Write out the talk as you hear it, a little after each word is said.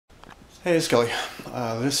Hey, it's Kelly.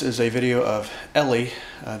 This is a video of Ellie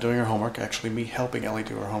doing her homework, actually me helping Ellie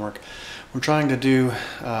do her homework. We're trying to do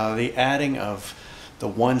the adding of the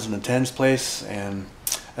ones and the tens place, and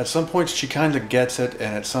at some points she kind of gets it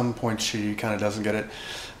and at some points she kind of doesn't get it.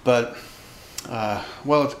 But,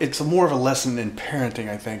 well, it's more of a lesson in parenting,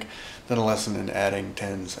 I think, than a lesson in adding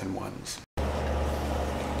tens and ones.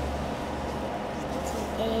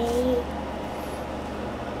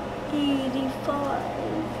 85.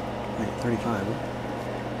 Wait, 35?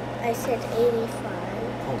 I said 85.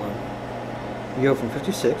 Hold on. You go from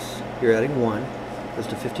 56, you're adding 1, goes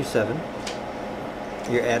to 57.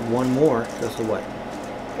 You add 1 more, goes to what?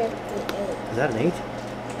 58. Is that an 8?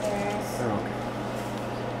 Yes. Oh, okay.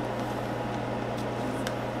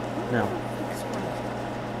 Now. Fix my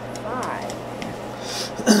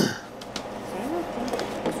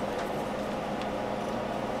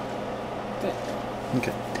 5.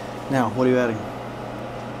 Okay. Now, what are you adding?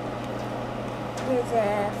 There's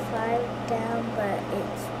a 5 down, but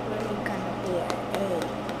it's really gonna be an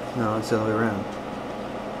 8. No, it's the other way around.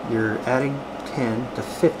 You're adding 10 to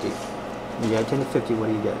 50. When you add 10 to 50, what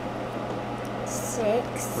do you get?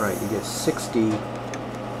 6. Right, you get 60.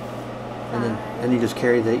 And then you just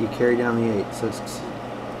carry that, you carry down the 8. So it's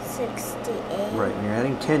 68. right, when you're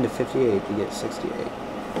adding 10 to 58, you get 68.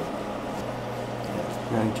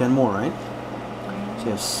 You're adding 10 more, right? So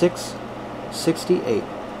you have 68.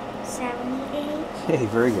 78. Hey,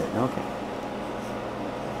 very good. Okay.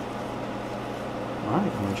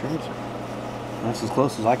 Alright, I'm going to answer. That's as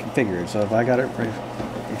close as I can figure it. So if I got it right,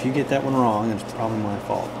 if you get that one wrong, it's probably my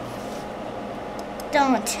fault.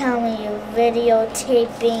 Don't tell me you're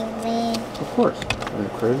videotaping me. Of course. Are you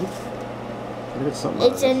crazy? Maybe it's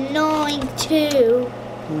something. It's annoying too.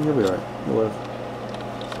 You'll be alright. You'll live.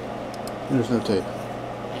 And there's no tape.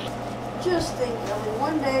 Just think, Ellie,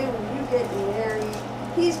 one day when you get married,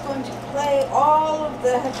 he's going to play all of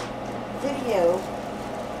the video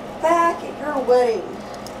back at your wedding.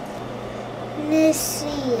 Let's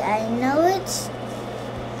see, I know it's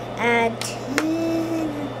add 10,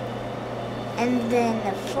 and then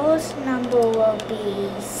the first number will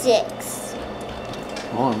be 6.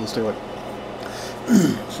 Hold on, let's do it.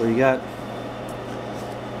 So you got,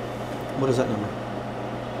 what is that number?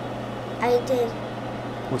 I did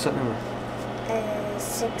What's that number?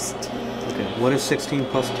 16. Okay, what is 16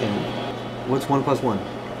 plus 10? What's 1 plus 1?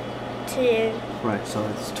 2. Right, so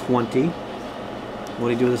it's 20. What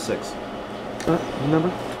do you do with a 6? Remember?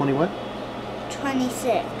 20 what?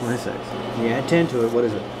 26. 26. You add 10 to it, what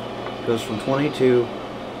is it? It goes from 20 to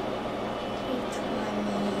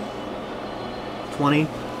 20,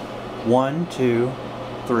 1, 2,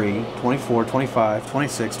 3, 24, 25,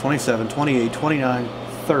 26, 27, 28, 29,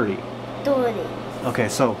 30. 30. Okay,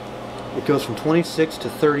 so it goes from 26 to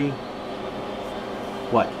 30.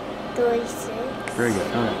 What? 36. Very good.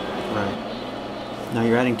 All right. Right. Now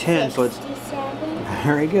you're adding 10, so it's 67.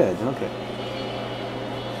 very good. Okay.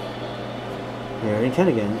 You're adding 10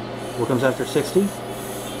 again. What comes after 60?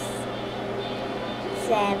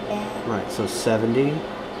 7. Right. So 70.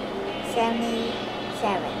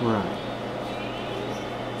 77. Right.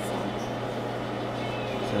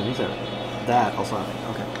 77. That I'll sign.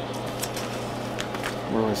 Okay.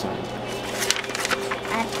 Where do I sign?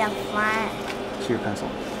 At the front, See your pencil.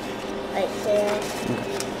 right there. Okay.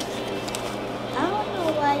 I don't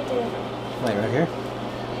know why the Wait, right here?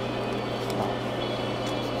 Oh.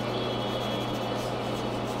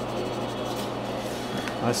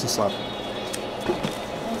 Nice and slow.